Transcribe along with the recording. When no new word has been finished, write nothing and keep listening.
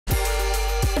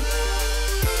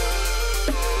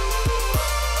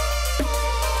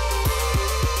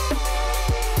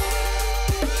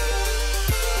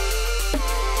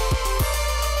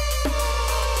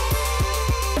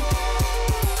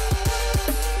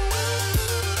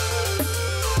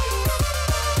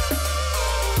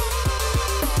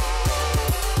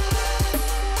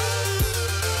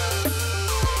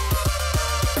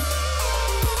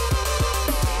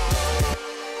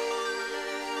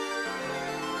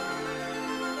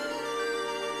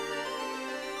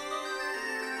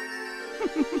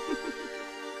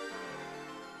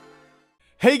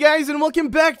Hey guys, and welcome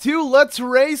back to Let's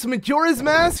Race Majora's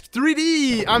Mask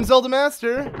 3D. I'm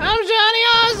ZeldaMaster. I'm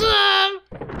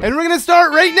JohneAwesome! And we're gonna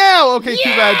start right now! Okay, too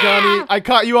bad, Johnny. I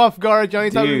caught you off guard. Johnny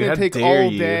thought we were gonna take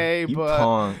all day,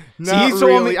 but not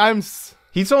really.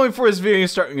 He told me for his video to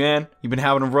start, man, you've been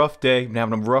having a rough day, you've been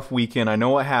having a rough weekend, I know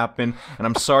what happened, and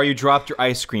I'm sorry you dropped your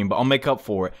ice cream, but I'll make up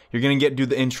for it. You're gonna do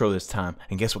the intro this time,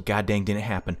 and guess what god dang didn't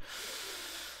happen?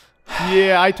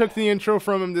 Yeah, I took the intro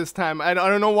from him this time. I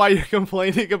don't know why you're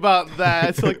complaining about that.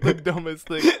 It's like the dumbest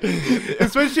thing.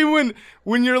 Especially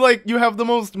when you're like, you have the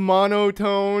most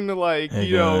monotone, like, hey,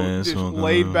 you know, just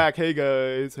laid back, hey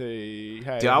guys, hey.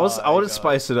 Dude, I would have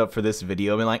spiced it up for this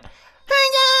video, been like, hey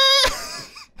guys!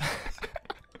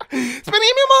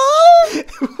 Spinning me balls! Hey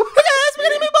guys,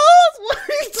 spinning me balls! What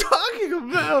are you talking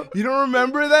about? You don't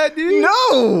remember that, dude?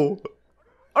 No!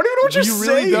 I don't even know what you're saying. You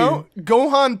really don't?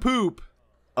 Gohan poop.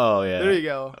 Oh yeah. There you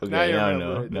go. Okay, now I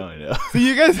know. Now I know. So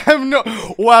you guys have no.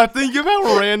 Wow, think of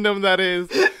how random that is.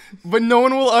 But no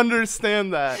one will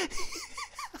understand that.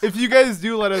 If you guys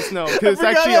do, let us know, because it's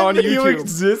actually on YouTube.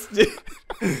 Existed.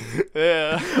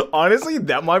 Yeah. Honestly,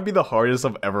 that might be the hardest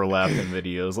I've ever laughed in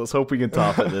videos. Let's hope we can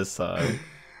top it this time.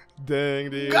 Dang,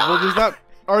 dude. Well, there's not.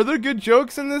 Are there good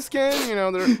jokes in this game? You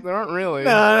know, there aren't really.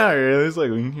 Nah, not really.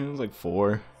 There's like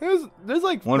 4. There's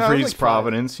like one for each like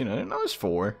province. 5. You know, no, there's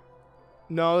 4.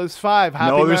 No, there's 5.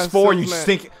 No, there's 4. You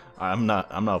think I'm not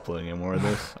uploading any more of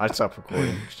this. I stopped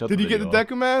recording. Did you get the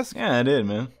Deku mask? Yeah, I did,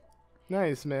 man.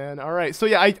 Nice, man. All right. So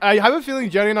yeah, I have a feeling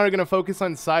Jenny and I are gonna focus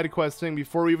on side questing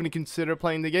before we even consider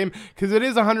playing the game, because it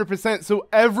is 100%. So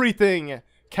everything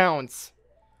counts.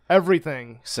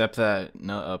 Everything. Except that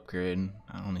upgrade.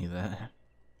 I don't need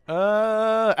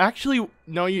that. Actually,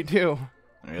 no, you do.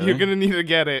 Really? You're gonna need to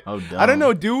get it. Oh, dumb. I don't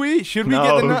know. Do we? Should we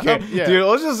get the nut? Okay. Yeah. Dude,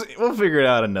 we'll figure it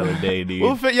out another day, dude.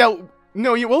 we'll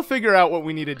figure out what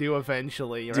we need to do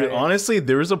eventually. Right? Dude, honestly,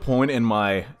 there was a point in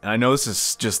my, and I know this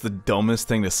is just the dumbest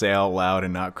thing to say out loud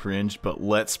and not cringe, but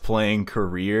Let's Playing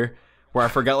career, where I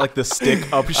forgot like the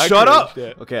stick up. Shut up.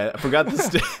 Okay, I forgot the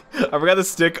stick. I forgot the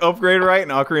stick upgrade right in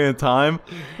Ocarina of Time.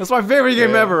 That's my favorite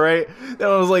game ever, right? And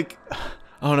I was like,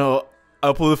 I don't know. I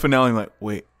uploaded the finale. I'm like,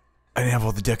 wait, I didn't have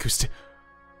all the Deku stick.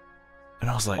 And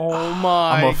I was like, oh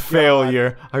my I'm a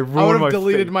failure. I ruined my I would have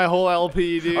deleted my whole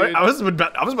LP, dude. I was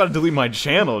about to delete my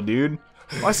channel, dude.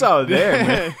 I saw it there,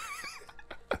 man.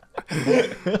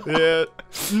 Yeah.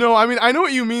 No, I mean, I know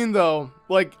what you mean, though.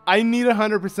 Like, I need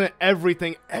 100%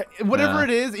 everything. Whatever it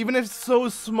is, even if it's so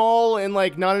small and,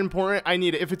 like, not important, I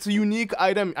need it. If it's a unique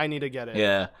item, I need to get it.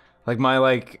 Yeah. Like,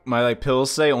 my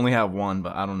pills say only have 1,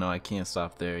 but I don't know. I can't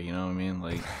stop there, you know what I mean?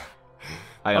 Like...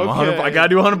 I gotta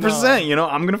do 100%, you know?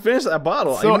 I'm gonna finish that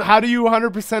bottle. So how do you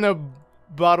 100% a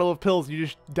bottle of pills? You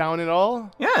just down it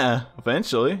all? Yeah,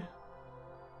 eventually.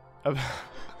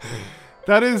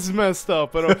 That is messed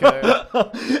up, but okay.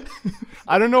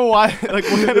 I don't know why, like,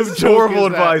 what kind of horrible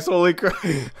advice, holy crap.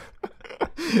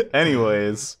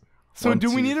 Anyways. So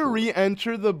do we need to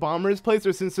re-enter the bomber's place,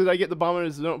 or since I get the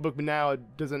bomber's notebook now,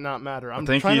 does it not matter? I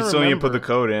think you still need to put the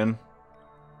code in.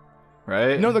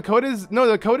 Right? No, the code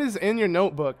is in your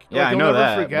notebook. Yeah, like, I know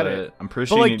that. Forget it. I'm pretty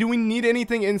sure. But like, do we need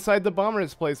anything inside the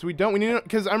bomber's place? We don't. We need,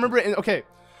 because I remember. Okay,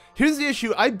 here's the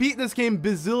issue. I beat this game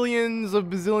bazillions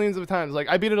of times. Like,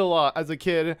 I beat it a lot as a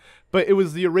kid, but it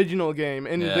was the original game,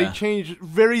 and they changed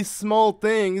very small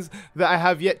things that I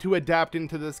have yet to adapt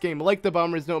into this game. Like the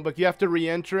bomber's notebook, you have to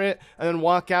re-enter it and then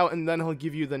walk out, and then he'll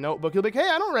give you the notebook. He'll be like, "Hey,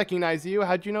 I don't recognize you.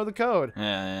 How'd you know the code?"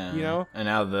 Yeah. You know. And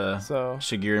now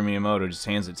Shigeru Miyamoto just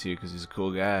hands it to you because he's a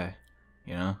cool guy.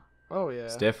 You know. Oh yeah.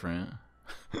 It's different.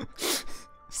 Is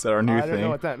that our new thing? I don't know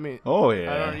what that means. Oh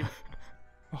yeah.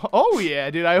 Oh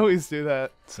yeah, dude, I always do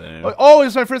that. Same. Oh,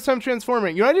 it's my first time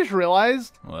transforming. You know what I just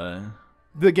realized? What?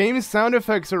 The game's sound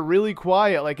effects are really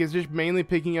quiet, like it's just mainly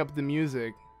picking up the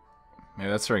music. Maybe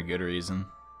that's for a good reason.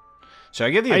 Should I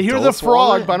get the I hear the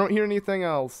frog, but I don't hear anything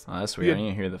else. Oh, that's weird. I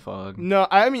didn't hear the fog. No,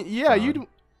 I mean, yeah,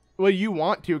 you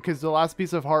want to, because the last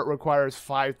piece of heart requires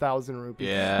 5,000 rupees.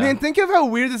 Yeah. Man, think of how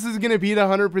weird this is going to be to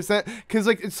 100%, because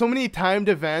like it's so many timed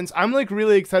events. I'm like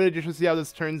really excited just to see how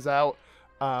this turns out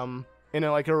in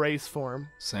a race form.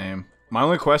 Same. My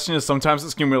only question is sometimes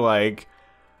it's going to be like,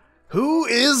 who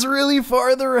is really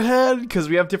farther ahead? Because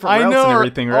we have different routes and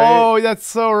everything, right? Oh, that's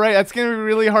so right. That's going to be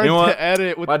really hard to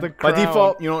edit with the crown. By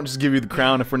default, you don't just give you the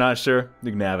crown if we're not sure.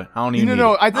 You can have it. I don't even need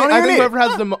it. I think whoever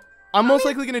has the I'm most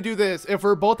likely going to do this. If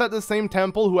we're both at the same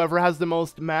temple, whoever has the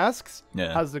most masks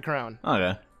has the crown.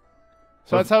 Okay.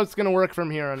 So that's how it's gonna work from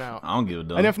here on out. I don't give a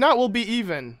damn. And if not, we'll be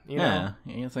even. You know?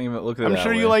 You think about look at I'm that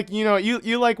sure way. you like, you know,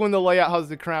 you like when the layout has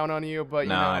the crown on you, but you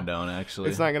No, know, I don't actually.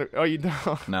 it's not gonna. Oh, you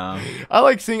don't. No. I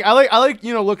like seeing. I like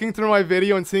you know looking through my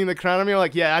video and seeing the crown on me. I'm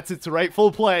like, yeah, that's its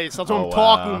rightful place. That's what Oh, I'm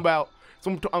talking wow. about.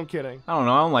 So I'm kidding. I don't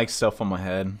know. I don't like stuff on my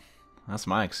head. That's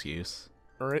my excuse.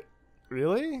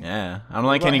 Really? Yeah. I don't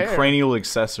like any hair? cranial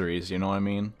accessories. You know what I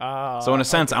mean? So in a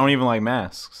sense, I don't even like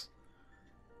masks.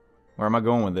 Where am I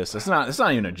going with this? It's not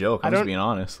even a joke. I'm just being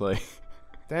honest. Like,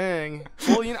 dang.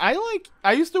 Well, you know,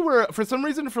 I used to wear, for some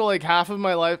reason, for like half of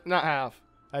my life, not half.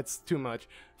 That's too much.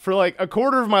 For like a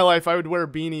quarter of my life, I would wear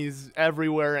beanies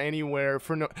everywhere, anywhere.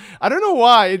 I don't know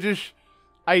why.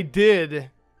 I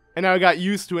did, and I got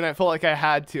used to it. And I felt like I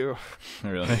had to.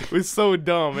 really? It was so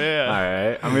dumb. Yeah. All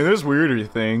right. I mean, there's weirder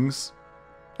things.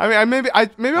 I mean, maybe I I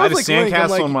had was a like Link. I'm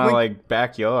sandcastle in my Link.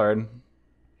 backyard.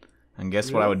 And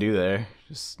guess what I Really? would do there?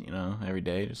 Just, you know, every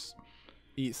day, just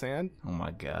Eat sand, oh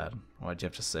my god, why'd you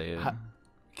have to say it?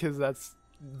 because that's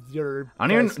your. I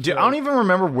don't best even. I don't joke. even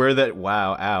remember where that.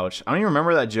 Wow, ouch. I don't even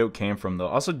remember that joke came from though.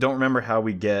 Also, don't remember how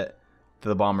we get to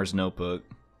the bomber's notebook.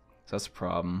 So that's a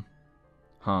problem.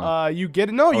 Huh? You get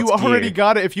it? No, Oh, you it's already gear.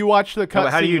 got it. If you watch the No, cut,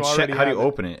 but how do you check? already How do you have it.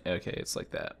 open it? Okay, it's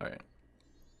like that. All right.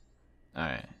 All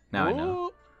right. Now I know. Ooh.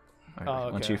 All right, Oh,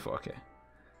 1, okay. 2, 4. Okay.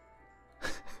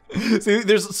 See,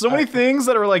 there's so many things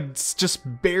that are like just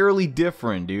barely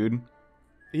different, dude.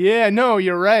 Yeah, no,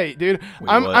 you're right, dude. Wait,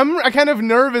 I'm what? kind of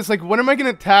nervous. Like, what am I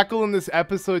gonna tackle in this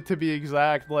episode to be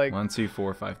exact? Like, 1, 2,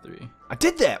 4, 5, 3. I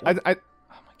did that. I Oh my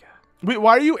god. wait.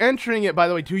 Why are you entering it? By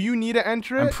the way, do you need to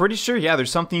enter it? I'm pretty sure. Yeah,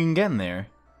 there's something you can get in there.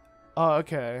 Oh,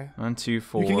 okay. 1, 2,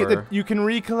 4. You can get you can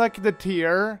recollect the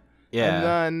tier.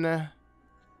 Yeah. And then.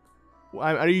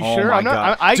 Are you Oh sure? my I'm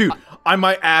not. god. Dude, I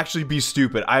might actually be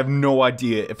stupid. I have no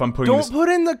idea if I'm putting Don't this. put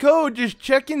in the code. Just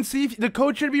check and see if the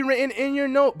code should be written in your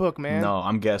notebook, man. No,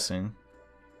 I'm guessing.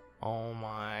 Oh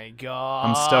my god.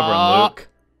 I'm stubborn, Luke.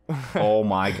 Oh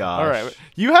my gosh. All right,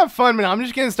 you have fun, man. I'm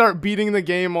just gonna start beating the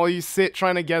game while you sit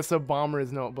trying to guess a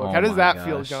bomber's notebook. Oh How does my that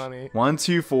feel, gosh. Johnny? 1,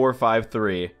 2, 4, 5,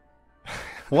 3.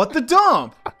 What the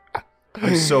dump?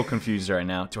 I'm so confused right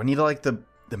now. Do I need to like the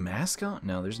mascot?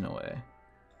 No, there's no way.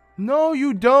 No,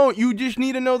 you don't. You just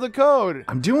need to know the code.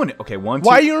 I'm doing it. Okay, 1, 2.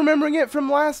 Why are you remembering it from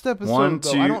last episode? 1, though?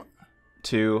 I 2, don't.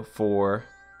 2, 4,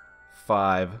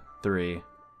 5, 3.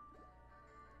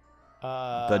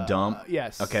 The dump.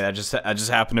 Yes. Okay, I just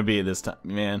happened to be it this time,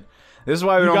 man. This is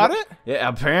why we You don't. got it? Yeah,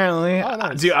 apparently. Oh,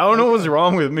 nice. Dude, I don't know what's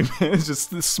wrong with me, man. It's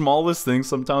just the smallest thing.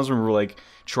 Sometimes when we're like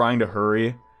trying to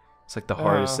hurry, it's like the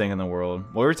hardest thing in the world.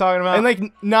 What were we talking about? And like,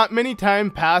 not many time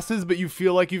passes, but you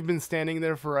feel like you've been standing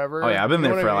there forever. oh yeah, I've been You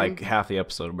know there what for I mean? like half the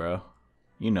episode, bro.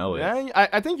 You know it. Yeah,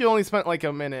 I think you only spent like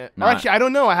a minute. Or Nah. actually, I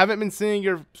don't know. I haven't been seeing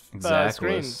your Exactly.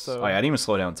 screen. So. Oh yeah, I didn't even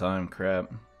slow down time.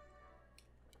 Crap.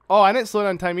 Oh, I didn't slow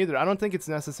down time either. I don't think it's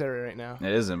necessary right now.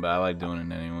 It isn't, but I like doing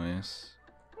it anyways.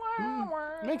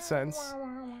 Makes sense.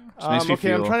 Just makes me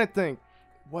Okay, I'm feel- trying to think.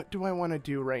 What do I want to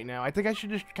do right now? I think I should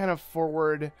just kind of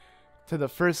forward to the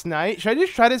first night. Should I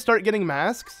just try to start getting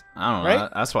masks? I don't know. Right?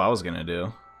 That's what I was gonna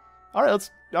do. All right,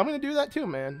 I'm gonna do that too,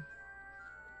 man.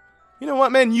 You know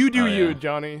what, man? You do Oh, yeah. you,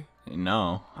 Johnny.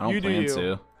 No, I don't You do plan you.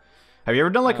 to. Have you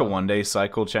ever done like a 1-day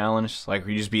cycle challenge? Like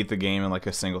where you just beat the game in like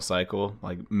a single cycle,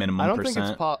 like minimum I don't percent? think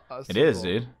it's possible. It is,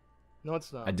 dude. No,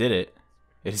 it's not. I did it.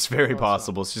 It's very No, it's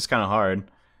possible. It's just kind of hard.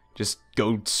 Just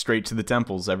go straight to the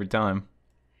temples every time.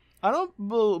 I don't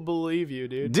believe you,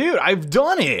 dude. Dude, I've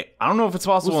done it. I don't know if it's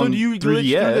possible So on do you glitch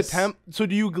 3DS. through the temp? So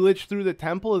do you glitch through the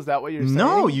temple? Is that what you're saying?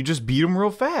 No, you just beat them real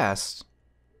fast.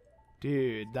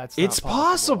 dude, that's not It's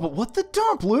possible. What the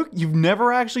dump, Luke? You've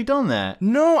never actually done that.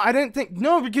 No, I didn't think.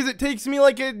 No, because it takes me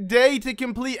like a day to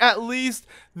complete at least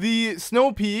the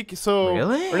Snow Peak. So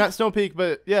Really? or not Snow Peak,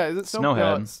 but yeah, is it Snow? No,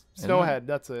 Snowhead, it's isn't Snowhead.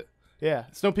 That's it. Yeah,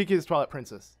 Snow Peak is Twilight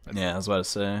Princess. Yeah, I was about to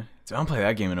say. Dude, I don't play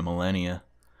that game in a millennia.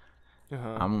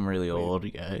 I'm really old,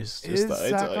 you guys. Is thought I'd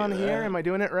Zach tell you on here? that. Am I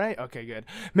doing it right? Okay, good.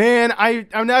 Man, I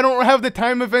don't have the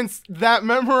time events that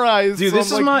memorized. Dude, so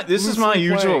this I'm, is like, this is my loosely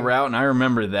usual playing. route, and I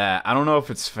remember that. I don't know if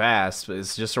it's fast, but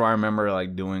it's just so I remember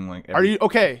like doing like. Are you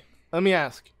okay? Let me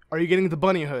ask. Are you getting the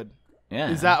bunny hood? Yeah.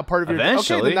 Is that a part of your?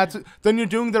 Eventually. Okay, then you're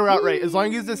doing the route right. As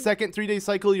long as the second 3-day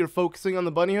cycle you're focusing on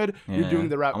the bunny hood, you're Yeah. doing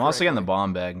the route. I'm also getting the correctly.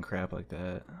 bomb bag and crap like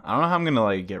that. I don't know how I'm gonna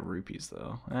like get rupees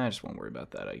though. I just won't worry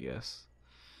about that, I guess.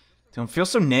 Dude, I feel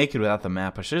so naked without the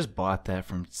map. I should have just bought that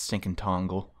from stinking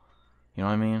Tongle. You know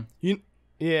what I mean?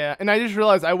 Yeah, and I just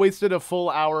realized I wasted a full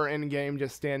hour in game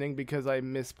just standing because I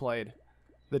misplayed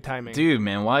the timing. Dude,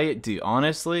 man, why? Dude,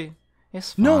 honestly,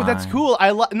 it's fine. No, that's cool. I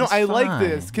like It's this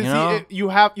fine, because you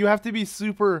know? you have to be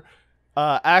super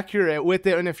accurate with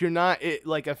it, and if you're not, it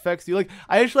like affects you. Like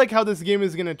I actually like how this game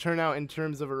is gonna turn out in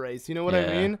terms of a race. You know what I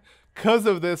mean? Because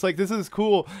of this, like this is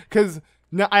cool. Because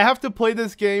now I have to play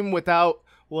this game without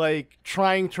like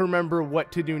trying to remember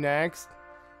what to do next.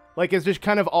 Like it's just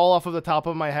kind of all off of the top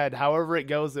of my head. However it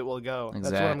goes, it will go.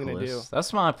 Exactly. That's what I'm gonna do.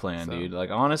 That's my plan, dude. Like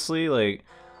honestly, like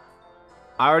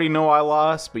I already know I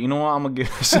lost, but you know what? I'm gonna give.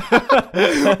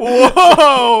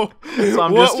 Whoa! So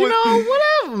I'm just, you know,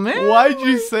 whatever, man. Why'd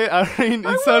you say? I mean,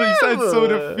 you sounded so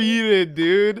defeated,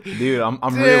 dude. Dude, I'm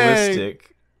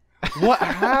realistic. What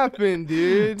happened,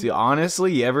 dude? Dude,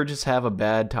 honestly, you ever just have a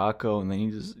bad taco and then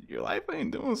your life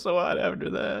ain't doing so hot after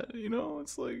that? You know,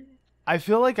 it's like. I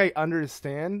feel like I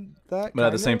understand that, but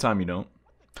at the same time, you don't.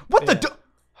 What the?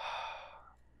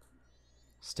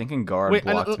 Stinking guard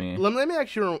blocked me. Let me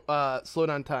actually slow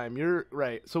down time. You're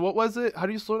right. So what was it? How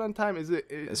do you slow down time? Is it?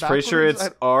 It's pretty sure it's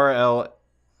RLY.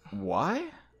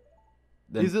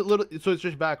 Is it little? So it's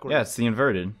just backwards. Yeah, it's the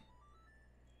inverted.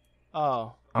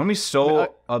 Oh. I'm gonna be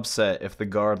so upset if the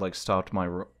guard like stopped my.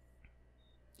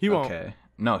 He won't. Okay.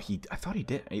 No, I thought he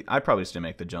did. I probably just didn't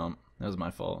make the jump. That was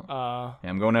my fault. Yeah,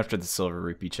 I'm going after the silver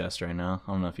rupee chest right now.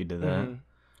 I don't know if you did that.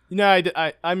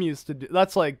 No, I'm used to.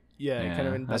 That's like kind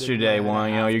of. That's your day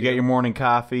one. You know, you get your morning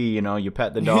coffee. You know, you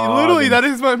pet the dog. Literally, that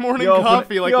is my morning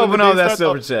coffee. Like you open up that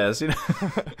silver chest. You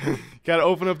know, gotta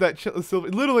open up that silver.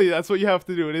 Literally, that's what you have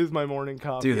to do. It is my morning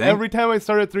coffee. Dude, every time I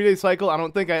start a 3-day cycle, I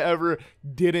don't think I ever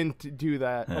didn't do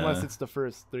that unless it's the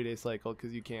first 3-day cycle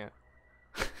because you can't.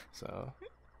 So.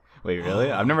 Wait, really?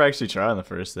 I've never actually tried on the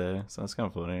first day, so that's kind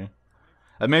of funny.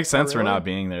 That makes sense for not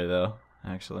being there, though,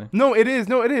 actually. No, it is.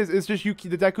 No, it is. It's just the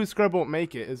Deku Scrub won't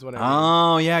make it, is what I mean.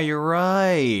 Oh, yeah, you're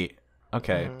right.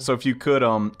 Okay, so if you could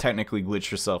technically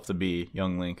glitch yourself to be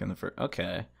Young Link in the first...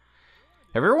 Okay. Have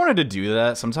you ever wanted to do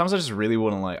that? Sometimes I just really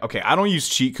wouldn't like... Okay, I don't use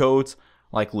cheat codes,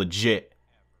 like, legit,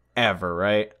 ever,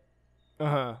 right?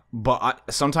 But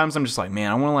sometimes I'm just like,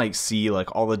 man, I want to, like, see,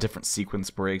 like, all the different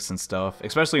sequence breaks and stuff,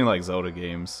 especially in, like, Zelda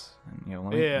games. And, you know,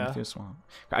 let me do one.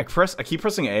 I keep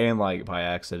pressing A and like by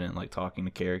accident, like talking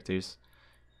to characters.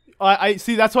 I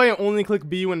see. That's why I only click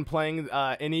B when playing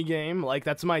any game. Like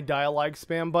that's my dialogue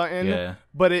spam button. Yeah.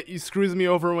 But it screws me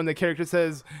over when the character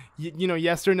says, you know,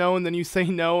 yes or no, and then you say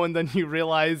no, and then you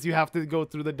realize you have to go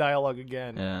through the dialogue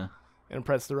again. Yeah. And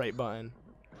press the right button.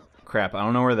 Crap! I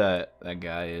don't know where that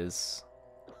guy is.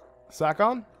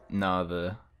 Sakon?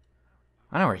 No,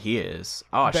 I know where he is.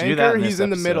 Oh, I should do Banker, that. He's in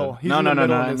the middle. No, not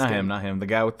him. The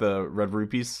guy with the red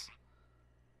rupees.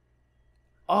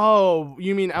 Oh,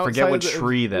 you mean outside? Forget what of the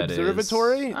tree that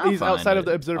observatory? is. He's outside of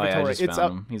the observatory. Oh, yeah, I just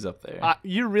found him. He's up there.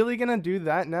 You're really gonna do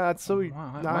that? No, it's so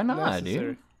why not, necessary.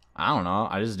 Dude? I don't know.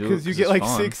 I just do it because you get like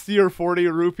 60 or 40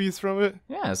 rupees from it.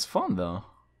 Yeah, it's fun though.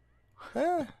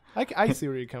 I see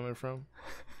where you're coming from.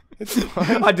 It's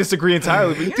fun. I disagree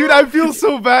entirely, but dude, I feel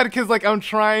so bad because like I'm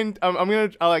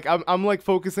like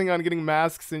focusing on getting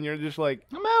masks, and you're just like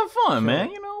I'm having fun, man.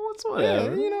 You know what's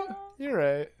whatever. Yeah, you know, you're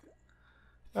right.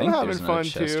 I'm having fun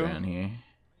too. Around here.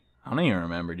 I don't even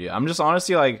remember, dude. I'm just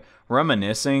honestly like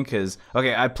reminiscing because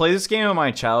okay, I played this game in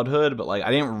my childhood, but like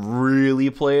I didn't really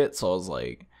play it, so I was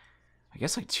like, I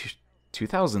guess like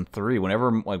 2003,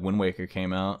 whenever like Wind Waker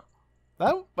came out.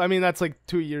 I mean, that's like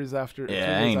 2 years after.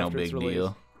 Yeah, ain't no big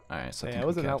deal. All right, so it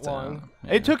wasn't that long.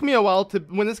 Yeah. It took me a while to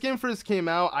when this game first came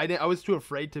out. I was too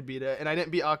afraid to beat it, and I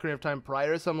didn't beat Ocarina of Time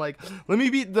prior. So I'm like, let me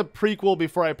beat the prequel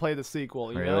before I play the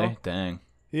sequel. You know? Dang.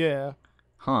 Yeah.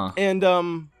 Huh.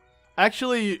 And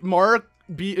actually, Mark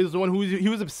is the one he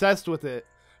was obsessed with it.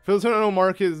 For those who don't know,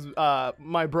 Mark is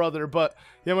my brother, but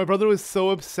yeah, my brother was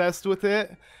so obsessed with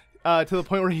it to the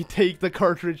point where he'd take the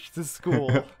cartridge to school.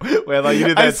 Wait, I thought you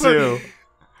did that too.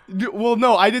 Well,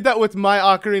 no, I did that with my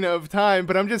Ocarina of Time,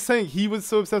 but I'm just saying he was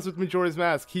so obsessed with Majora's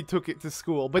Mask, he took it to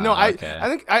school. But no, I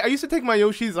think I used to take my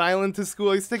Yoshi's Island to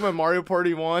school. I used to take my Mario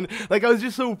Party 1. Like, I was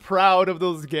just so proud of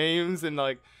those games, and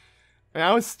like, man,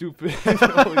 I was stupid.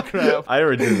 Holy crap. I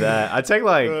never did that. I take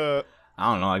like, I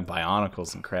don't know, like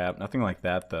Bionicles and crap. Nothing like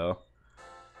that, though.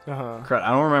 Crap,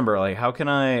 I don't remember, like, how can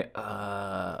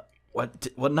I,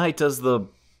 what night does the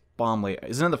bomb late?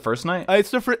 Isn't it the first night?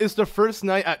 It's the first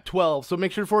night at 12. So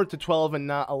make sure for it to 12 and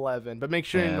not 11. But make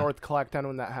sure you're in North Clacktown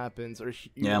when that happens. Or I'm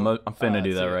finna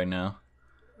do that right now.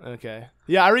 Okay.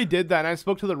 Yeah, I already did that, and I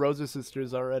spoke to the Rosa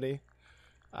sisters already.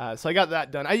 So I got that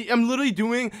done. I'm literally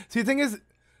doing. See, the thing is,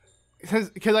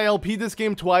 because I LP'd this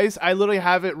game twice, I literally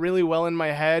have it really well in my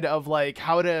head of like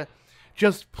how to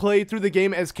just play through the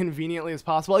game as conveniently as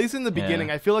possible. At least in the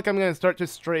beginning. I feel like I'm gonna start to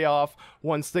stray off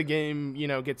once the game,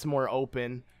 gets more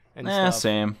open. And stuff.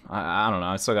 Same. I don't know.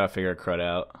 I still gotta figure crud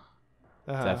out.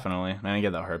 Definitely. I didn't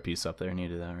get that heart piece up there. I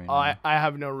needed that right now. I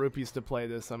have no rupees to play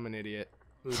this. I'm an idiot.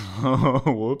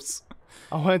 Whoops.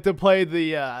 I wanted to play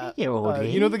the you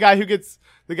know the guy who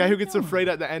gets afraid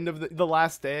at the end of the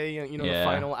last day, you know, the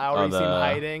final hour, you see him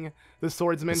hiding, the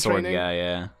swordsman training. Guy,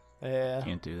 yeah.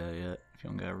 Can't do that yet if you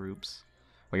don't got roops.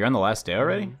 Well, you're on the last day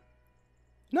already?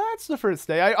 No, it's the first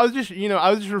day. I was just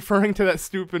referring to that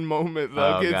stupid moment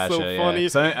though. Oh, It's gotcha, so funny.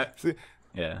 So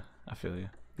yeah, I feel you.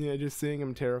 Yeah, just seeing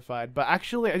him terrified. But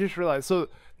actually, I just realized, so the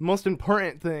most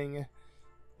important thing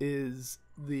is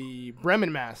the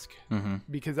Bremen mask,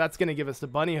 because that's going to give us the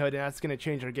bunny hood, and that's going to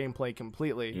change our gameplay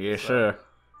completely. Yeah, sure.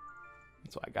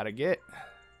 That's what I got to get.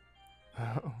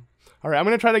 All right, I'm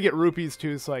going to try to get rupees,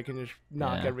 too, so I can just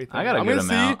knock everything I got a I'm good gonna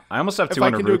amount. I almost have if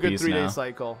 200 I can do a good rupees 3-day now.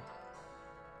 cycle.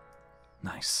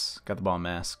 Nice. Got the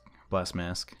blast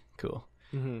mask. Cool.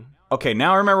 Okay,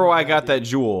 now I remember why I got that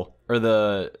jewel, or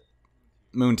the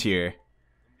moon tier.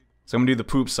 So I'm going to do the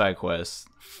poop side quest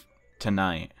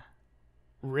tonight.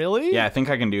 Really? Yeah, I think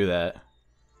I can do that.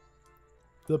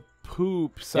 The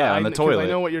poop side. Yeah, on the toilet. I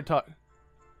know what you're talking.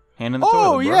 Hand in the toilet,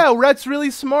 Oh, bro. yeah, Rhett's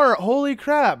really smart. Holy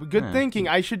crap. Good thinking.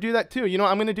 I should do that, too. You know,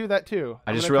 I'm going to do that, too.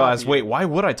 I just realized, wait, why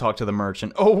would I talk to the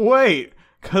merchant? Oh, wait,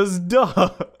 because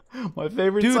duh. My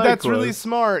favorite Dude, side that's quest. really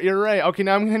smart. You're right. Okay,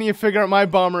 now I'm going to need to figure out my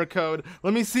bomber code.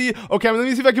 Let me see. Okay, let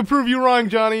me see if I can prove you wrong,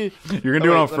 Johnny. You're going to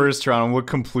do it on first try and look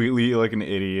completely like an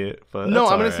idiot. But no,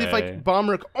 that's I'm going to see if alright.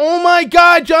 bomber... Oh, my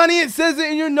God, Johnny, it says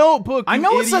it in your notebook. I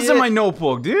know it says in my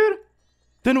notebook, dude.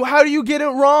 Then how do you get it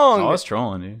wrong? Oh, I was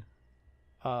trolling, dude.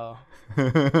 Oh.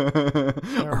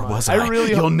 Or was I?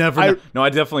 You'll never know. No, I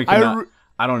definitely could not.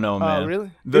 I don't know, man. Oh,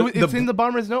 really? It's in the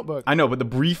bomber's notebook. I know, but the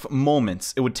brief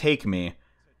moments it would take me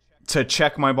to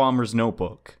check my bomber's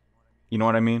notebook. You know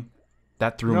what I mean?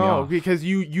 That threw me off. No, because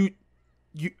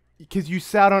you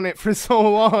sat on it for so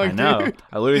long, I know.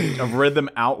 dude. I've read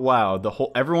them out loud.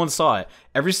 Everyone saw it.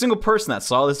 Every single person that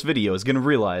saw this video is gonna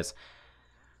realize,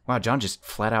 wow, John just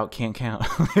flat out can't count.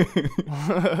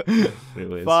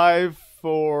 Anyways. 5,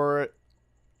 4,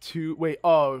 2. Wait.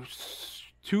 Oh,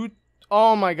 2.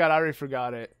 Oh my God, I already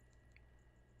forgot it.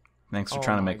 Thanks for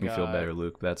trying to make me feel better,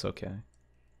 Luke. That's okay.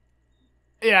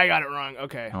 Yeah, I got it wrong.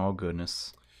 Okay. Oh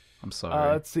goodness, I'm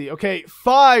sorry. Let's see. Okay,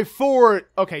 5, 4.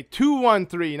 Okay, 2, 1,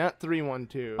 3, not 3, 1,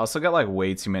 2. I also got like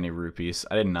way too many rupees.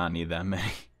 I did not need that many.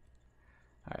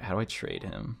 All right, how do I trade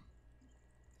him?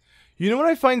 You know what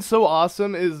I find so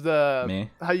awesome is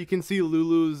Me? how you can see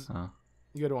Lulu's.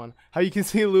 Good one. How you can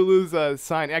see Lulu's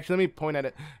sign. Actually, let me point at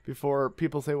it before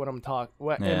people say what am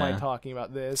I talking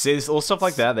about? This. See, little stuff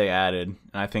like that they added, and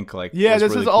I think like this really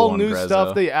is cool all on new Grezzo.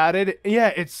 stuff they added.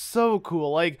 Yeah, it's so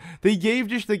cool. Like they gave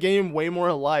just the game way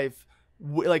more life,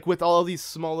 like with all of these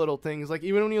small little things. Like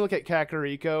even when you look at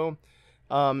Kakariko,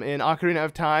 in Ocarina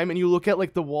of Time, and you look at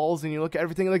like the walls and you look at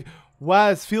everything, like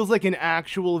wow, this feels like an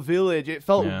actual village. It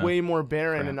felt way more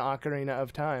barren in Ocarina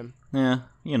of Time. Yeah,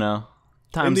 you know.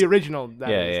 In the original, that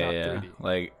is not 3D.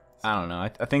 Like, I don't know.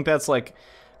 I think that's like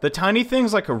the tiny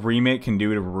things like a remake can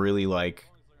do to really like,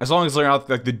 as long as they're not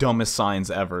like the dumbest signs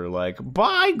ever. Like,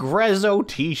 buy Grezzo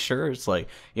T-shirts. Like,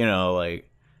 you know, like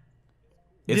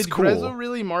it's cool. Did Grezzo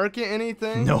really market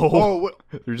anything? No,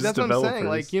 they're just that's developers. what I'm saying.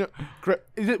 Like, you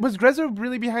know, was Grezzo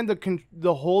really behind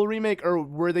the whole remake, or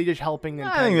were they just helping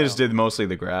Nintendo? I think they just did mostly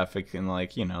the graphic and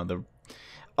like, you know,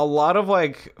 a lot of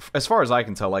like, as far as I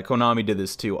can tell, like Konami did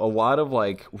this too. A lot of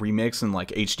like remakes and like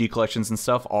HD collections and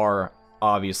stuff are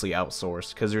obviously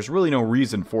outsourced because there's really no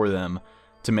reason for them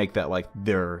to make that like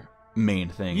their main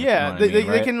thing. Yeah, you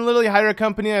know they can literally hire a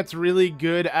company that's really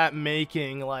good at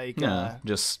making like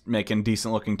just making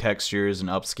decent looking textures and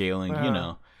upscaling. You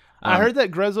know, I heard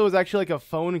that Grezzo was actually like a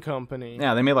phone company.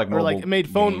 Yeah, they made like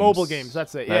mobile games.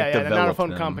 That's it. Yeah, not a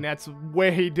phone company. That's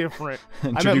way different.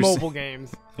 I meant mobile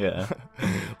games. Yeah,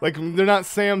 like they're not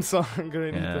Samsung or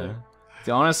anything. Yeah.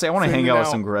 Dude, honestly, I want to hang out with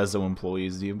some Grezzo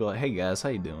employees, dude. Be like, hey guys, how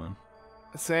you doing?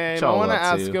 Same. I want to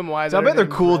ask them why. I bet they're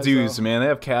cool dudes, man. They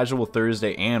have casual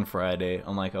Thursday and Friday,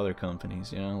 unlike other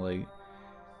companies. You know, like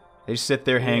they just sit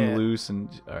there, hang loose, and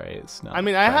all right, it's not. I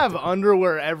mean, I have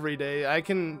underwear every day.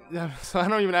 So I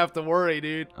don't even have to worry,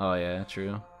 dude. Oh yeah,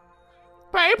 true.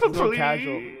 Paper, please.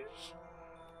 Casual.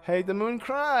 Hey, the moon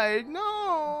cried.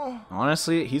 No.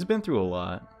 Honestly, he's been through a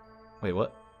lot. Wait,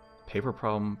 what? Paper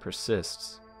problem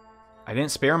persists. I didn't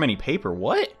spare him any paper.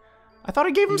 What? I thought I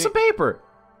gave him some paper.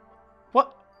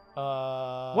 What?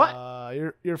 What?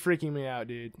 You're freaking me out,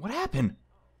 dude. What happened?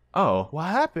 Oh. What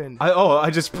happened? I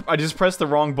just pressed the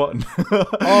wrong button.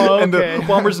 Oh, okay. And the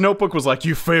bomber's notebook was like,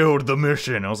 you failed the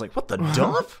mission. I was like, what the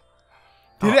dump?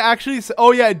 Did it actually say,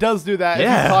 oh yeah, it does do that.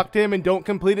 Yeah. If you talk to him and don't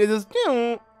complete it, it just,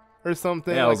 or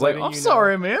something. Yeah, I was like, letting I'm you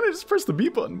sorry, man. I just pressed the B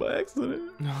button by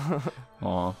accident.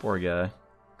 Aw, poor guy.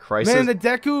 Crisis. Man, the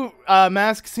Deku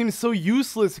mask seems so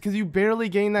useless because you barely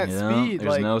gain that speed. There's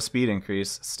like, no speed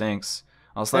increase. Stinks.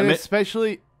 Also, and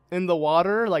especially in the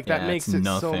water, like that Yeah, makes it's it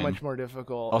so nothing. much more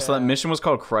difficult. Also, yeah. that mission was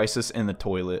called Crisis in the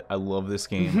Toilet. I love this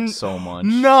game so much.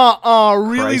 Nuh-uh,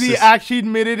 really? He Crisis- actually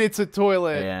admitted it's a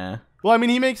toilet. Yeah. Well, I mean,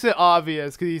 he makes it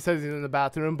obvious because he says he's in the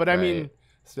bathroom, but I mean, Right.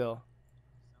 still.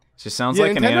 Just sounds Yeah,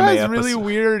 like an Nintendo anime has episode. really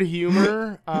weird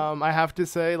humor. I have to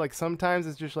say, like sometimes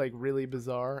it's just like really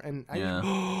bizarre. And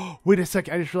wait a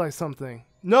second, I just realized something.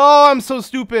 No, I'm so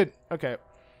stupid. Okay.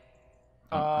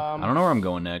 I don't know where I'm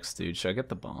going next, dude. Should I get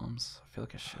the bombs? I feel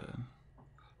like I should.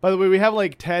 By the way, we have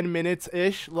like 10 minutes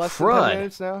ish, less than 10 Crud.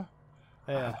 minutes now.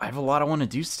 Yeah. I have a lot I want to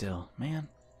do still, man.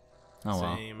 Oh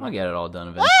Same. well, I'll get it all done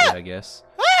eventually, I guess.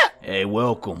 Hey,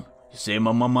 welcome. You say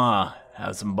my mama.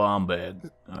 Have some bomb bags.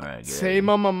 All right. Say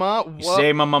my mama. You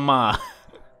say my mama.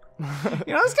 You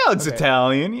know, this guy looks Okay.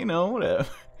 Italian. You know, whatever.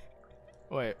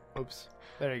 Wait, oops.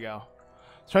 There you go.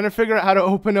 Trying to figure out how to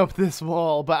open up this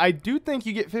wall, but I do think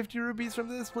you get 50 rupees from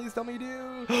this. Please tell me you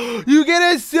do. You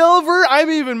get a silver?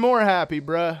 I'm even more happy,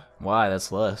 bruh. Why?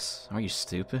 That's less. Are you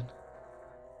stupid?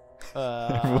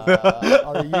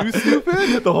 Are you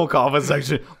stupid? The whole comment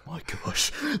section. My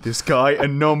gosh, this guy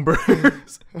and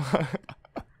numbers.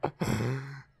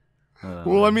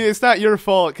 Well, I mean, it's not your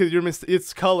fault because you're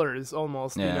it's colors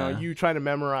almost. You know, Yeah. you trying to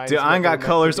memorize. Dude, I what ain't they're got meant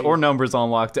colors to be. or numbers on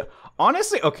lockdown.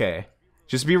 Honestly, okay.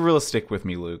 Just be realistic with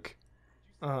me, Luke.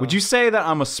 Would you say that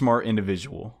I'm a smart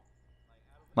individual?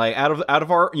 Like out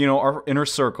of our our inner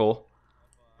circle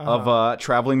of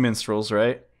traveling minstrels,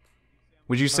 right?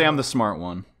 Would you say I'm the smart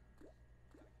one?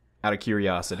 Out of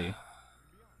curiosity,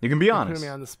 you can be honest. Put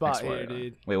me on the spot here, XYI.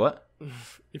 dude. Wait, what?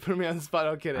 You put me on the spot.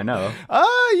 I'm kidding. I know.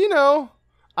 You know,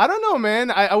 I don't know, man.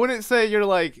 I wouldn't say you're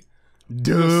like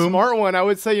the Dumb. smart one. I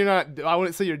would say you're not. I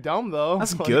wouldn't say you're dumb though.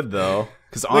 That's Like- good though,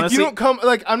 because Like honestly, you don't come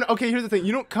like I'm okay. Here's the thing: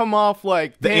 you don't come off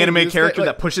like the "Damn, anime this character guy,"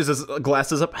 that pushes his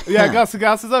glasses up. yeah,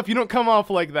 glasses up. You don't come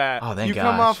off like that. Oh, thank You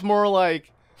come gosh. off more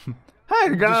like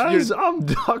Hey guys, you're- I'm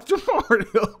Dr.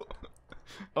 Mario.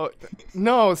 oh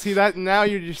no. See that now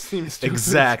you just seem stupid as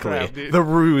Exactly. crap, dude. The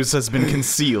ruse has been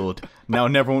concealed. Now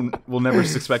everyone will never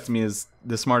suspect me as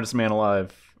the smartest man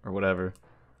alive or whatever.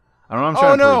 I don't know what I'm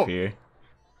trying to no. prove here.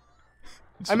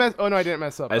 Oh no, I didn't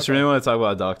mess up. I just Okay. really want to talk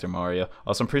about Dr. Mario.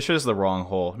 Also, I'm pretty sure it's the wrong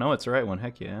hole. No, it's the right one.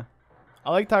 Heck yeah.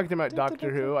 I like talking about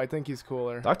Doctor Who. I think he's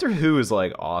cooler. Doctor Who is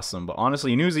like awesome, but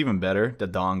honestly, you knew who's even better? The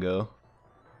Dongo.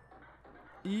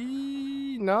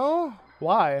 No?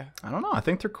 Why? I don't know. I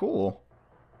think they're cool.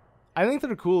 I think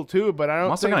they're cool too, but I don't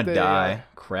I'm also think gonna they, die.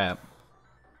 Crap.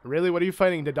 Really? What are you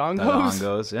fighting? The The dongos?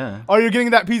 Dongos, yeah. Oh, you're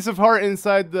getting that piece of heart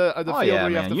inside the Oh, field yeah, where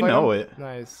you have man, to you fight know him? it.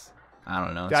 Nice. I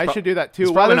don't know. Yeah, I should do that too.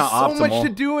 it's Wow, probably there's not so much optimal. to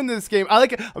do in this game. I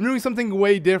like it. I'm doing something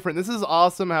way different. This is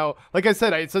awesome how, like I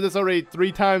said this already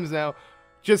 3 times now.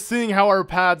 Just seeing how our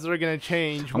paths are going to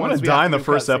change. I'm once gonna we die have in to the do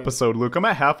first cutscenes. episode, Luke. I'm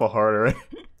at half a heart already.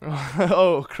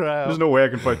 Oh, crap. There's no way I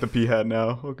can fight the P-Hat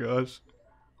now. Oh, gosh.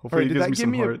 Hopefully Alright, he did gives that me give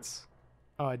some me a- hearts.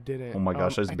 Oh, I didn't. Oh my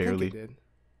gosh, I just think it barely- did.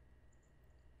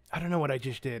 I don't know what I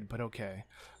just did, but okay.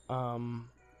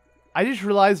 I just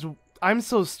realized I'm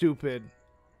so stupid.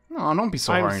 No, don't be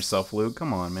so I'm hard on yourself, Luke.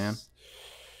 Come on, man.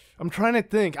 I'm trying to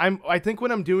think. I think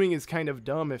what I'm doing is kind of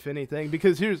dumb, if anything,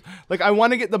 because here's like I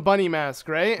want to get the bunny mask,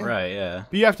 right? Right, yeah.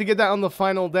 But you have to get that on the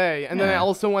final day, and then I Yeah.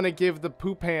 also want to give the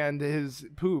poop hand his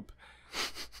poop.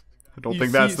 I don't You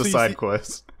think see- that's so the you side see-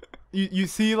 quest. You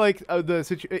see like the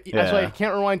situation. That's why I Yeah.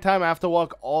 can't rewind time. I have to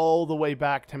walk all the way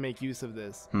back to make use of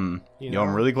this. Hmm. You Yo, I'm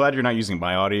know? really glad you're not using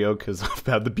my audio because I've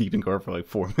had the beeping car for like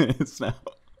 4 minutes now.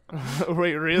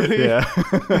 Wait, really? Yeah.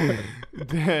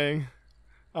 Dang.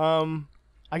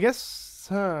 I guess.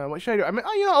 What should I do? I mean,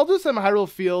 I'll do some Hyrule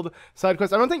Field side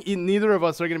quests. I don't think neither of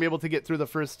us are gonna be able to get through the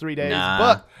first 3 days, Nah.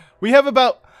 but we have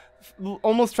about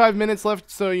almost 5 minutes left.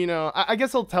 So I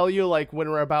guess I'll tell you like when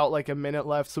we're about like a minute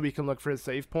left, so we can look for a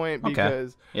save point. Okay.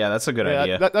 Because Yeah, that's a good yeah,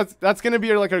 idea. that's gonna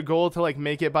be like our goal to like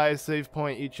make it by a save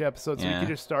point each episode, so we Yeah. can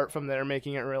just start from there,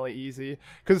 making it really easy.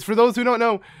 Because for those who don't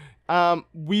know,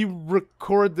 we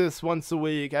record this once a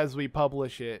week as we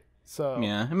publish it. So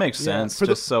Yeah, it makes Yeah, sense. for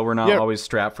the- Just so we're not yeah. always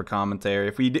strapped for commentary.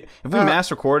 If we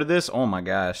mass recorded this, oh my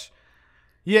gosh,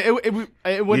 yeah, it would you'd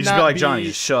just not be like Johnny,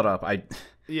 just shut up.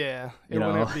 Yeah, it You know?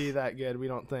 wouldn't be that good, we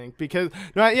don't think. Because,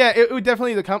 it would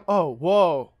definitely oh,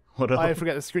 whoa. What up? I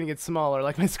forgot the screen gets smaller.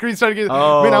 Like, my screen started getting...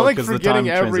 Oh, man, I'm, like, 'cause the forgetting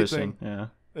time everything. transition.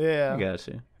 Yeah, Yeah. I got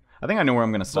you. I think I know where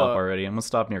I'm gonna stop But- already. I'm gonna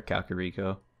stop near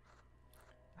Kakariko.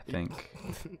 I think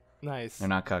Nice. they're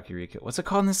not Kakariko. What's it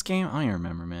called in this game? I don't even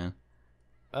remember, man.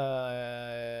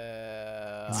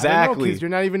 Exactly. Because you're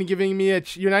not even giving me a.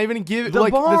 You're not even giving the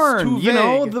like barn. That's too vague. You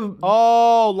know the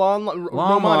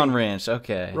Lon Ranch.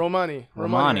 Okay. Romani.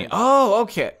 Oh,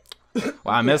 okay. Wow,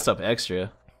 I messed up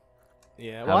extra.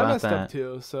 Yeah, well, How I about messed that? up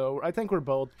too, so I think we're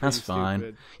both pretty That's fine.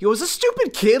 stupid. Yo, is a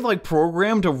stupid kid like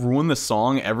programmed to ruin the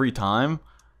song every time?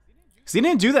 Cause he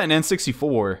didn't do that in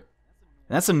N64. And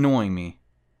that's annoying me.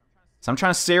 So I'm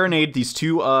trying to serenade these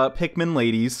two Pikmin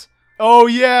ladies. Oh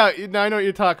yeah, now I know what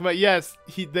you're talking about. Yes,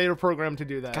 they were programmed to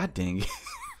do that. God dang it.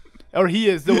 Or he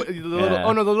is the little. Yeah.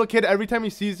 Oh no, the little kid. Every time he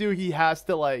sees you, he has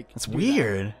to like. That's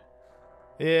weird.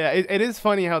 That. Yeah, it is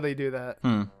funny how they do that.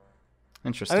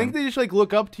 Interesting. I think they just like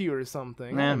look up to you or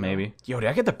something. Yeah, maybe. Yo, did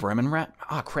I get the Bremen rat?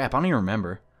 Ah, crap. I don't even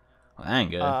remember. Well, that ain't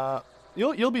good.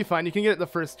 You'll be fine. You can get it the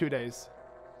first 2 days.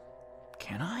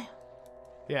 Can I?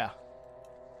 Yeah.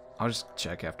 I'll just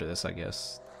check after this, I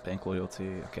guess. Bank loyalty.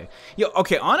 Okay. Yo,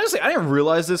 okay. Honestly, I didn't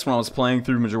realize this when I was playing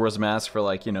through Majora's Mask for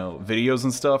like, you know, videos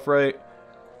and stuff, right?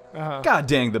 God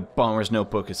dang, the Bomber's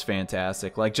Notebook is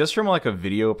fantastic. Like, just from like a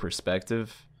video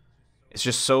perspective, it's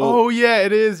just so. Oh yeah,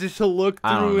 it is just to look through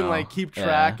and know. like keep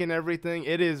track and everything.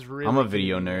 It is really. I'm a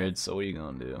video nerd, so what are you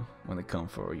gonna do when they come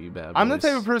for you, bad boys? I'm the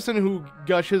type of person who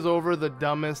gushes over the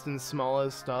dumbest and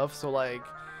smallest stuff. So like,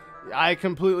 I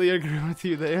completely agree with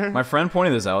you there. My friend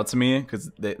pointed this out to me because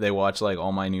they watch like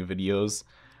all my new videos.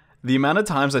 The amount of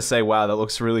times I say, "Wow, that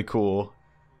looks really cool,"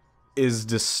 is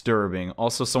disturbing.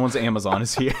 Also, someone's Amazon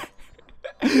is here,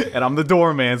 and I'm the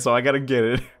doorman, so I gotta get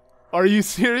it. Are you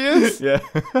serious? Yeah.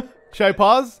 Should I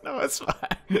pause? No, it's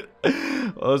fine.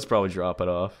 Well, let's probably drop it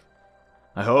off.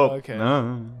 I hope. Okay.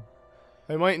 No.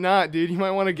 I might not, dude. You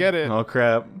might want to get it. Oh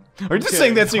crap! Are you just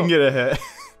saying that so you can get ahead?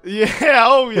 Yeah.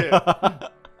 Oh yeah.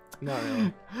 Not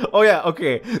really. Oh yeah.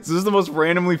 Okay. So this is the most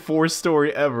randomly forced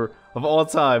story ever of all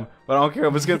time. But I don't care.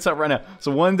 I'm just gonna tell it right now. So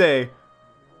one day,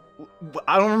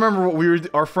 I don't remember what we were.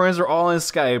 Our friends are all in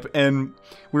Skype, and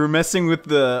we were messing with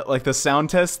the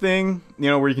sound test thing. You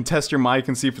know, where you can test your mic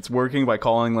and see if it's working by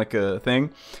calling like a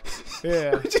thing.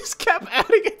 Yeah. We just kept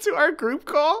adding it to our group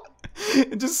call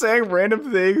and just saying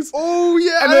random things. Oh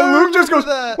yeah. And then Luke just goes.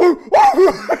 That.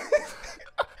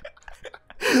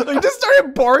 Like, just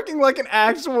started barking like an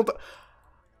actual.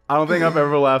 I don't think I've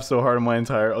ever laughed so hard in my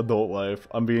entire adult life.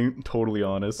 I'm being totally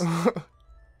honest.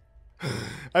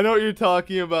 I know what you're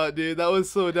talking about, dude. That was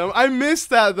so dumb. I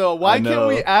missed that though. Why can't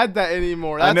we add that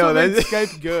anymore? That's what made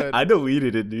Skype good. I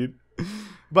deleted it, dude.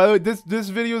 By the way, this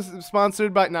video is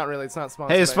sponsored by. Not really. It's not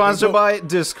sponsored. Hey, it's sponsored by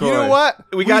Discord. You know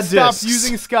what? We got stopped discs.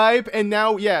 using Skype, and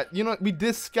now, yeah, you know, we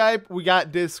disc Skype. We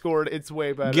got Discord. It's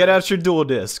way better. Get out your dual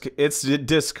disc. It's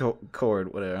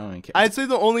Discord, whatever. I don't even care. I'd say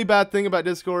the only bad thing about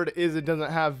Discord is it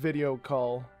doesn't have video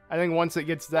call. I think once it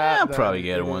gets that, I'll probably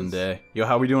get it one day. Yo,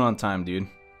 how we doing on time, dude?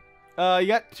 You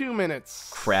got 2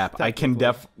 minutes. Crap. I can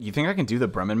You think I can do the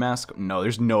Bremen mask? No,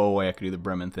 there's no way I can do the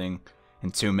Bremen thing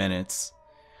in 2 minutes.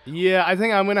 Yeah, I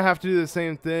think I'm gonna have to do the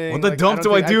same thing. What the dump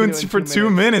do I do for 2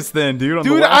 minutes then, dude?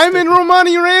 Dude, I'm in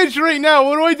Romani Ranch right now.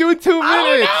 What do I do in 2 minutes?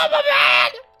 Oh no, my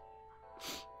man!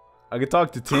 I could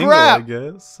talk to Tingle, Crap. I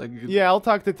guess. Yeah, I'll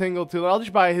talk to Tingle too. I'll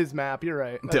just buy his map. You're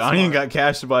right. Dude, I ain't even got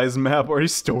cash to buy his map. I already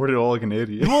stored it all like an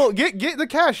idiot. Well, get the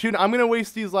cash, dude. I'm gonna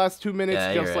waste these last 2 minutes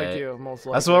Yeah, just you're like right. you, most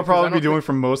likely. That's what I'll probably be doing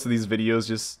for most of these videos.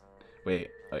 Just wait.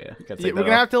 Oh yeah, we're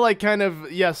gonna have to like kind of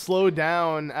slow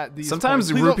down at these. Sometimes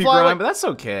points. Please don't rupee fly, grind, like- but that's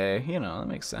okay. You know, that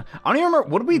makes sense. I don't even remember.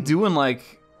 What did we do in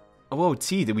like? Oh,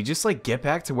 T. Did we just like get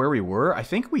back to where we were? I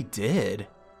think we did.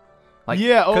 Like,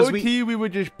 yeah, OT we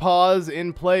would just pause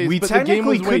in place. We but technically the game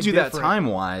was way could do that different.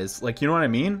 time-wise. Like, you know what I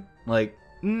mean? Like,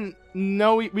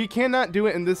 no, we cannot do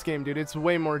it in this game, dude. It's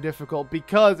way more difficult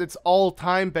because it's all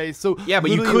time-based. So yeah,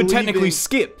 but you literally could technically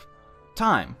skip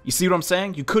time. You see what I'm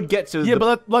saying? You could get to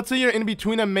but let's say you're in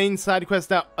between a main side quest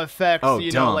that affects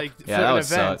know, like certain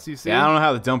events. You see? Yeah, I don't know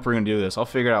how the dumper gonna do this. I'll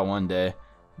figure it out one day.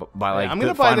 But by like I'm the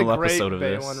gonna buy the final Great episode of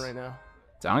Bay this. one right now.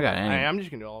 I don't got any. I'm just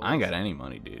gonna do all of I ain't got any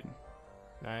money, dude.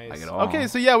 Nice. I get all. Okay,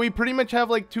 so yeah, we pretty much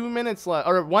have like 2 minutes left,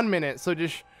 or 1 minute. So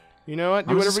just, you know what,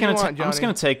 do whatever you want, Johnny. I'm just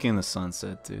gonna take in the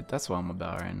sunset, dude. That's what I'm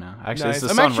about right now. Actually, nice. it's the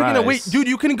I'm sunrise. actually gonna wait, dude.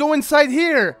 You can go inside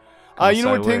here. You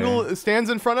know where Inside Tingle stands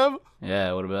in front of?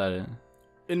 Yeah. What about it?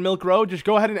 In Milk Road, just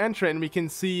go ahead and enter it, and we can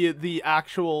see the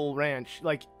actual ranch,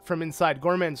 like from inside.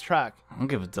 Gorman's track. I don't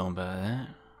give a damn about that.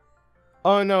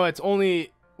 Oh no, it's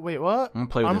only. Wait, what? I'm gonna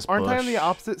play with this Aren't I on bush. the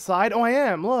opposite side? Oh, I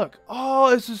am. Look.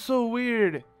 Oh, this is so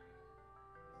weird.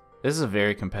 This is a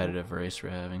very competitive race we're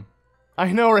having.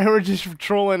 I know, right? We're just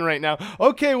trolling right now.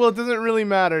 Okay, well, it doesn't really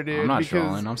matter, dude. I'm not because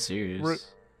trolling. I'm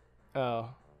serious. Oh,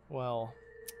 well.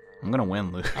 I'm gonna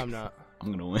win, Luke. I'm not.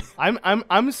 I'm gonna win.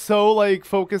 I'm so like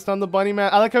focused on the bunny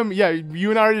mask. I like how you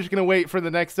and I are just gonna wait for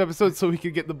the next episode so we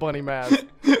could get the bunny mask.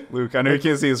 Luke, I know you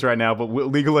can't see this right now, but what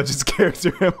League of Legends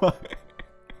character am I?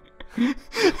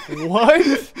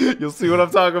 What? You'll see what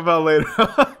I'm talking about later.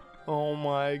 Oh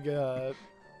my god.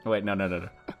 Wait, no.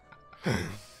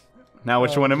 Now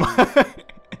which one am I?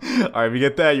 Alright, if you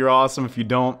get that, you're awesome. If you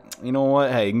don't, you know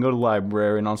what? Hey, you can go to the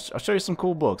library and I'll show you some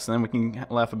cool books, and then we can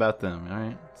laugh about them,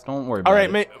 alright? So don't worry about it.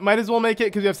 Alright, might as well make it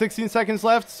because we have 16 seconds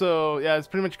left. So, yeah, this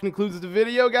pretty much concludes the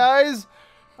video, guys.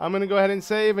 I'm going to go ahead and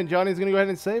save, and Johnny's going to go ahead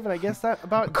and save, and I guess that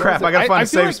about Crap, does it. I gotta find a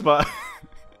safe spot.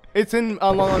 It's in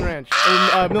Long Island Ranch,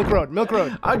 in Milk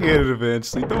Road. I'll get it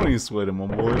eventually. Don't even sweat it, my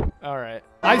boy. Alright.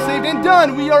 I saved and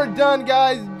done! We are done,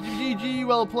 guys! GG,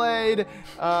 well played.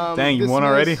 Dang, you won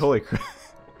already? Holy crap.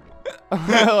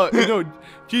 No,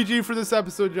 GG for this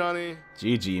episode, Johnny.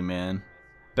 GG, man.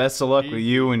 Best of luck with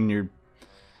you and your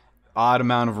odd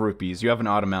amount of rupees. You have an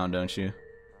odd amount, don't you?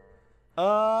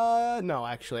 No,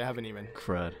 actually, I haven't even.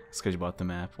 Crud. It's because you bought the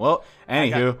map. Well,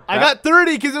 anywho. I got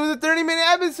 30 because it was a 30-minute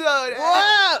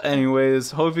episode. Anyways,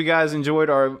 hope you guys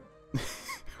enjoyed our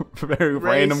very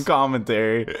random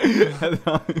commentary.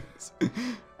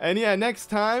 And yeah, next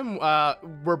time,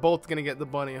 we're both going to get the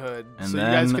bunny hood. And so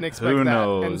then, you guys can expect who that.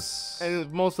 knows?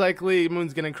 And most likely,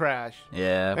 Moon's going to crash.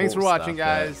 Yeah. Thanks for watching,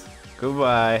 guys.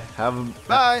 Goodbye. Have a...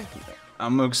 Bye.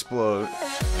 I'm going to explode.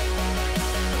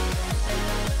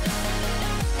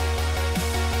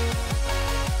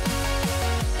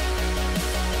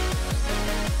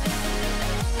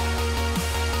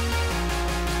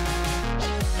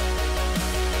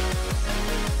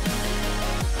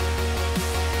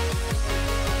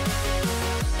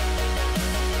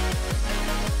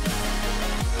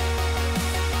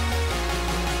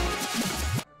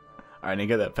 Alright, I need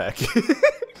to get that pack.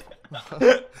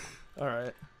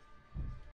 Alright.